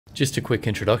Just a quick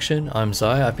introduction, I'm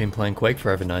Zowie. I've been playing Quake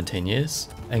for over 19 years,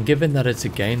 and given that it's a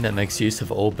game that makes use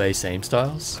of all base aim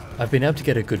styles, I've been able to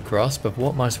get a good grasp of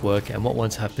what mice work and what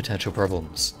ones have potential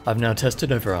problems. I've now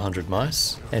tested over 100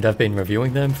 mice, and I've been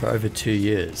reviewing them for over 2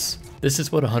 years. This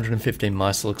is what 115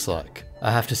 mice looks like.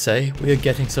 I have to say, we are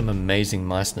getting some amazing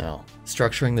mice now.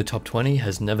 Structuring the top 20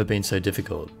 has never been so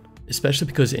difficult, especially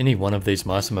because any one of these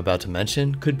mice I'm about to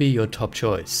mention could be your top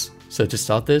choice. So to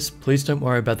start this, please don't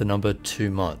worry about the number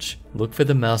too much. Look for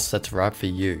the mouse that's right for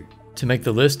you. To make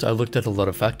the list, I looked at a lot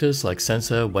of factors like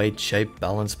sensor, weight, shape,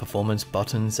 balance, performance,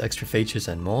 buttons, extra features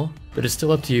and more, but it's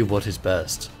still up to you what is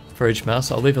best. For each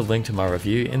mouse, I'll leave a link to my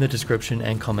review in the description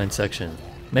and comment section.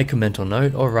 Make a mental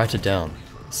note or write it down.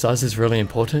 Size is really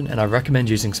important, and I recommend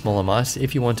using smaller mice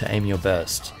if you want to aim your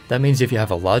best. That means if you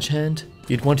have a large hand,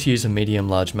 you'd want to use a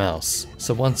medium-large mouse,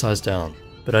 so one size down.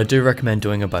 But I do recommend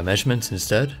doing it by measurements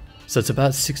instead. So it's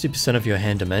about 60% of your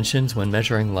hand dimensions when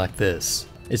measuring like this.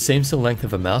 It seems the length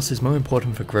of a mouse is more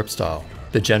important for grip style,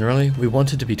 but generally we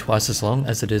want it to be twice as long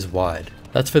as it is wide.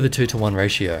 That's for the 2:1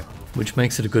 ratio, which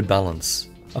makes it a good balance.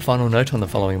 A final note on the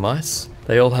following mice: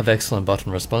 they all have excellent button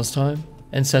response time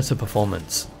and sensor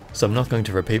performance, so I'm not going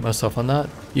to repeat myself on that.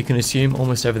 You can assume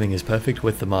almost everything is perfect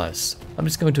with the mice. I'm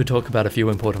just going to talk about a few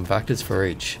important factors for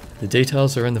each. The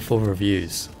details are in the full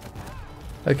reviews.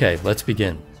 Okay, let's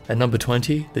begin. At number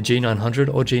 20, the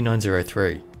G900 or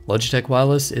G903. Logitech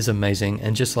wireless is amazing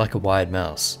and just like a wired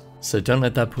mouse, so don't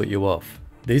let that put you off.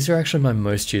 These are actually my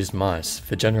most used mice,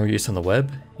 for general use on the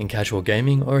web, in casual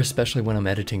gaming, or especially when I'm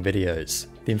editing videos.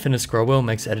 The infinite scroll wheel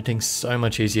makes editing so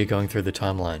much easier going through the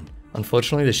timeline.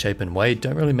 Unfortunately, the shape and weight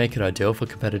don't really make it ideal for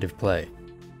competitive play.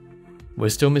 We're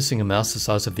still missing a mouse the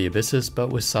size of the Abyssus but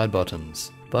with side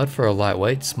buttons. But for a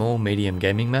lightweight, small, medium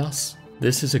gaming mouse,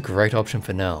 this is a great option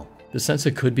for now. The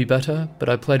sensor could be better, but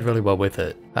I played really well with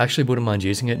it. I actually wouldn't mind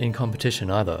using it in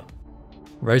competition either.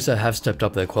 Razer have stepped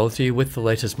up their quality with the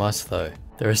latest mice though.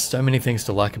 There are so many things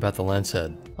to like about the lens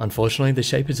head. Unfortunately, the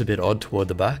shape is a bit odd toward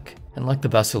the back, and like the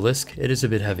Basilisk, it is a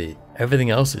bit heavy. Everything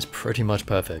else is pretty much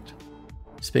perfect.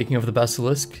 Speaking of the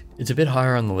Basilisk, it's a bit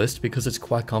higher on the list because it's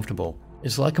quite comfortable.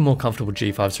 It's like a more comfortable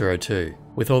G502,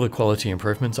 with all the quality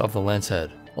improvements of the lens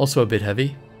head. Also a bit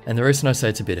heavy, and the reason I say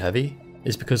it's a bit heavy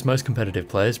is because most competitive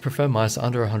players prefer mice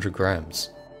under 100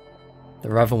 grams. The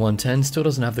Razer 110 still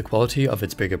doesn't have the quality of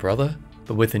its bigger brother,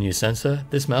 but with the new sensor,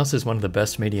 this mouse is one of the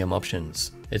best medium options.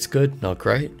 It's good, not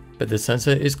great, but the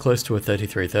sensor is close to a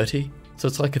 3330, so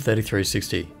it's like a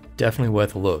 3360. Definitely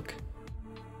worth a look.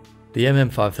 The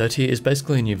MM530 is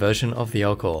basically a new version of the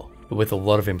Alcor, but with a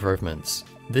lot of improvements.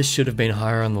 This should have been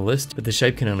higher on the list, but the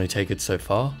shape can only take it so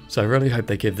far, so I really hope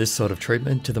they give this sort of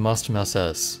treatment to the Master Mouse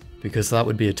S, because that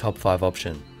would be a top 5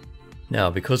 option. Now,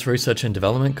 because research and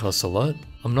development costs a lot,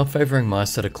 I'm not favouring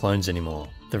mice that are clones anymore.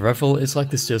 The Revel is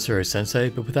like the SteelSeries Sensei,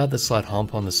 but without the slight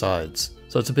hump on the sides,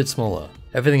 so it's a bit smaller.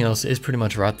 Everything else is pretty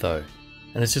much right though,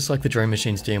 and it's just like the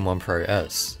Machines DM1 Pro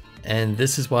S. And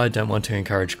this is why I don't want to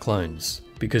encourage clones,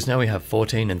 because now we have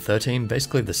 14 and 13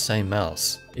 basically the same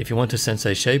mouse. If you want a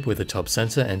Sensei shape with a top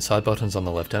sensor and side buttons on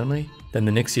the left only, then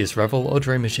the Nixius Revel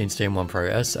or Machines DM1 Pro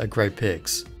S are great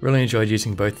picks. Really enjoyed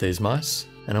using both these mice,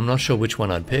 and I'm not sure which one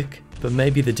I'd pick, but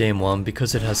maybe the DM1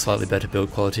 because it has slightly better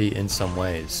build quality in some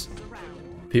ways.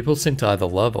 People seem to either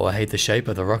love or hate the shape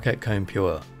of the Rocket Cone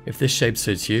Pure. If this shape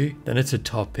suits you, then it's a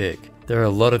top pick. There are a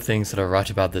lot of things that are right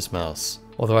about this mouse,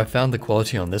 although I found the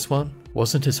quality on this one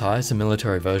wasn't as high as the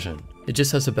military version. It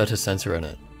just has a better sensor in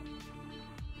it.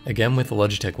 Again with the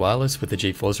Logitech wireless with the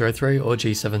G403 or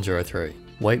G703.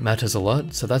 Weight matters a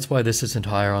lot, so that's why this isn't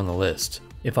higher on the list.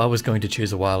 If I was going to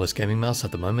choose a wireless gaming mouse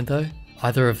at the moment though,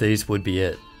 either of these would be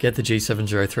it. Get the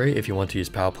G703 if you want to use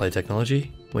power play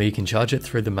technology, where you can charge it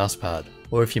through the mousepad,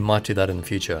 or if you might do that in the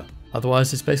future.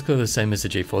 Otherwise it's basically the same as the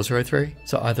G403,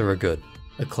 so either are good.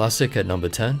 A classic at number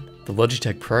 10, the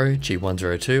Logitech Pro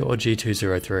G102 or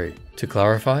G203. To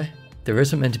clarify, there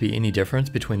isn't meant to be any difference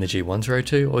between the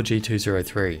G102 or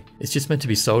G203, it's just meant to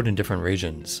be sold in different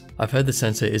regions. I've heard the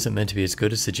sensor isn't meant to be as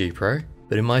good as the G Pro,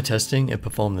 but in my testing it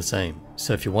performed the same.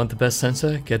 So if you want the best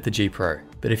sensor, get the G Pro.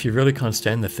 But if you really can't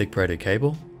stand the thick braided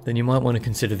cable, then you might want to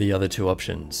consider the other two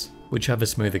options, which have a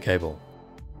smoother cable.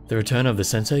 The return of the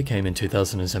Sensei came in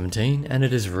 2017 and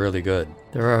it is really good.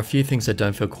 There are a few things that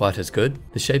don't feel quite as good,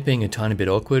 the shape being a tiny bit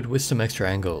awkward with some extra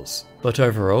angles. But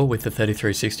overall, with the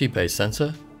 3360 base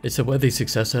sensor, it's a worthy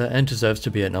successor and deserves to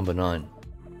be at number 9.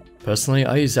 Personally,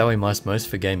 I use Zowie mice most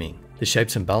for gaming. The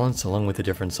shapes and balance along with the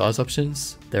different size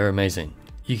options, they're amazing.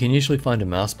 You can usually find a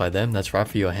mouse by them that's right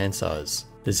for your hand size.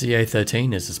 The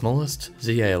ZA13 is the smallest,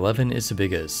 ZA11 is the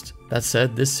biggest. That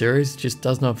said, this series just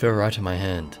does not feel right in my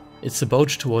hand. It's the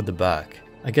bulge toward the back.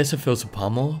 I guess it feels a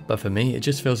palm more, but for me it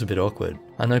just feels a bit awkward.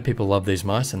 I know people love these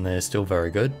mice and they're still very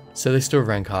good, so they still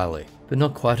rank highly, but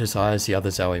not quite as high as the other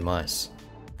Zowie mice.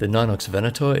 The Ninox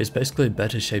Venator is basically a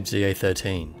better shaped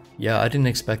ZA13. Yeah, I didn't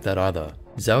expect that either.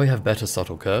 Zowie have better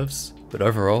subtle curves, but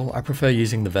overall I prefer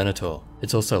using the Venator.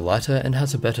 It's also lighter and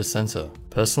has a better sensor.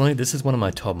 Personally, this is one of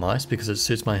my top mice because it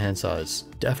suits my hand size.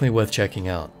 Definitely worth checking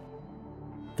out.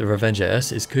 The Revenger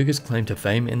S is Cougar's claim to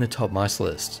fame in the top mice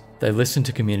list. They listened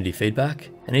to community feedback,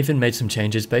 and even made some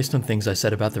changes based on things I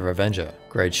said about the Revenger.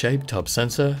 Great shape, top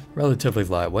sensor, relatively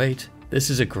lightweight.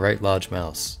 This is a great large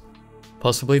mouse.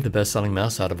 Possibly the best selling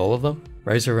mouse out of all of them,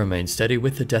 Razer remains steady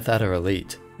with the DeathAdder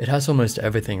Elite. It has almost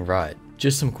everything right,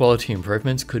 just some quality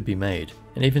improvements could be made,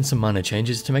 and even some minor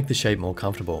changes to make the shape more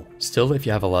comfortable. Still, if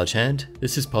you have a large hand,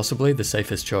 this is possibly the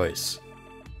safest choice.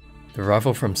 The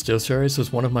Rival from SteelSeries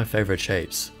was one of my favourite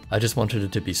shapes. I just wanted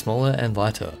it to be smaller and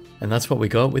lighter, and that's what we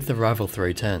got with the Rival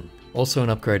 310. Also an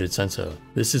upgraded sensor.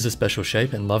 This is a special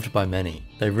shape and loved by many.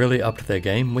 They really upped their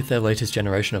game with their latest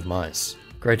generation of mice.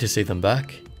 Great to see them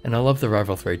back, and I love the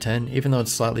Rival 310 even though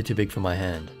it's slightly too big for my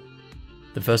hand.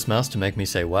 The first mouse to make me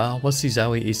say wow was the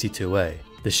Zowie EC-B.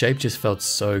 The shape just felt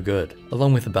so good,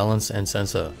 along with the balance and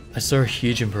sensor. I saw a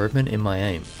huge improvement in my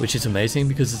aim, which is amazing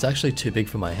because it's actually too big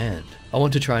for my hand. I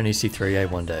want to try an EC3A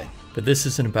one day. But this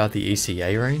isn't about the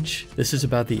ECA range, this is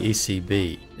about the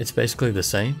EC-B. It's basically the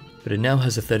same, but it now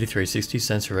has a 3360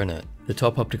 sensor in it, the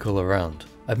top optical around.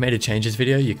 I've made a changes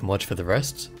video you can watch for the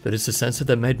rest, but it's the sensor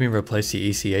that made me replace the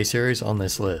ECA series on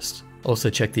this list. Also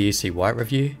check the EC White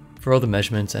review for all the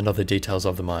measurements and other details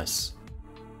of the mice.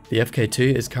 The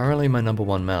FK2 is currently my number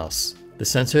one mouse. The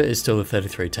sensor is still the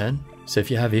 3310, so if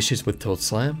you have issues with tilt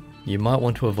slam, you might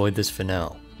want to avoid this for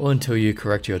now, or until you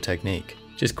correct your technique.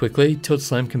 Just quickly, tilt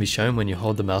slam can be shown when you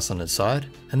hold the mouse on its side,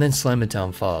 and then slam it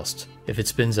down fast. If it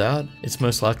spins out, it's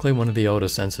most likely one of the older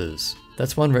sensors.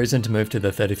 That's one reason to move to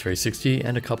the 3360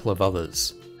 and a couple of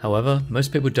others. However,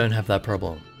 most people don't have that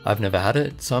problem. I've never had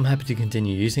it, so I'm happy to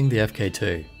continue using the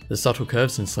FK2. The subtle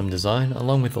curves and slim design,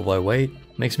 along with the low weight,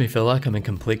 makes me feel like I'm in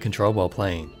complete control while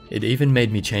playing. It even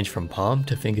made me change from palm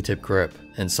to fingertip grip,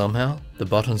 and somehow, the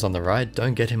buttons on the right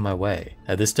don't get in my way.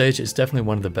 At this stage, it's definitely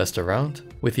one of the best around,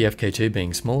 with the FK2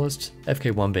 being smallest,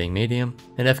 FK1 being medium,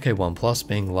 and FK1 Plus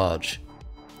being large.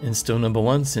 And still number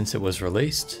one since it was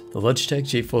released, the Logitech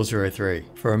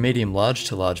G403. For a medium large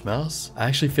to large mouse, I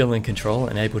actually feel in control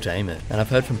and able to aim it, and I've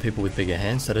heard from people with bigger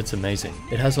hands that it's amazing.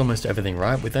 It has almost everything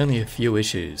right with only a few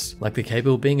issues, like the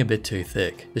cable being a bit too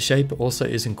thick. The shape also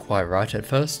isn't quite right at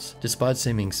first, despite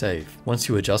seeming safe. Once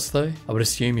you adjust though, I would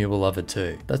assume you will love it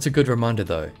too. That's a good reminder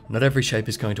though, not every shape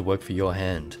is going to work for your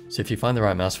hand, so if you find the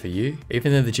right mouse for you,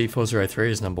 even though the G403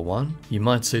 is number one, you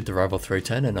might suit the Rival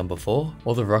 310 at number 4,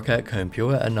 or the Roccat Comb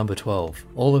Pure at number 12.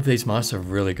 All of these mice are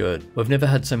really good. We've never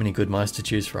had so many good mice to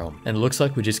choose from, and it looks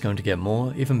like we're just going to get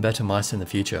more, even better mice in the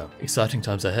future. Exciting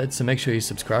times ahead, so make sure you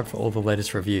subscribe for all the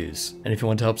latest reviews. And if you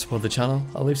want to help support the channel,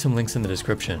 I'll leave some links in the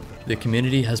description. The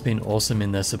community has been awesome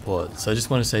in their support, so I just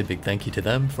want to say a big thank you to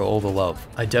them for all the love.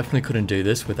 I definitely couldn't do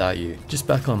this without you. Just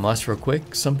back on mice real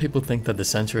quick, some people think that the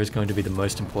sensor is going to be the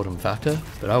most important factor,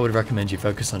 but I would recommend you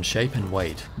focus on shape and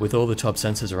weight. With all the top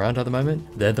sensors around at the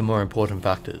moment, they're the more important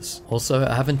factors. Also,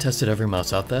 I haven't tested every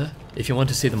mouse out there. If you want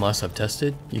to see the mice I've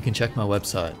tested, you can check my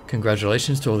website.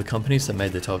 Congratulations to all the companies that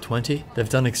made the top 20, they've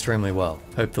done extremely well.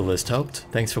 Hope the list helped,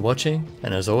 thanks for watching,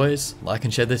 and as always, like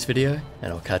and share this video,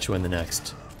 and I'll catch you in the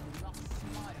next.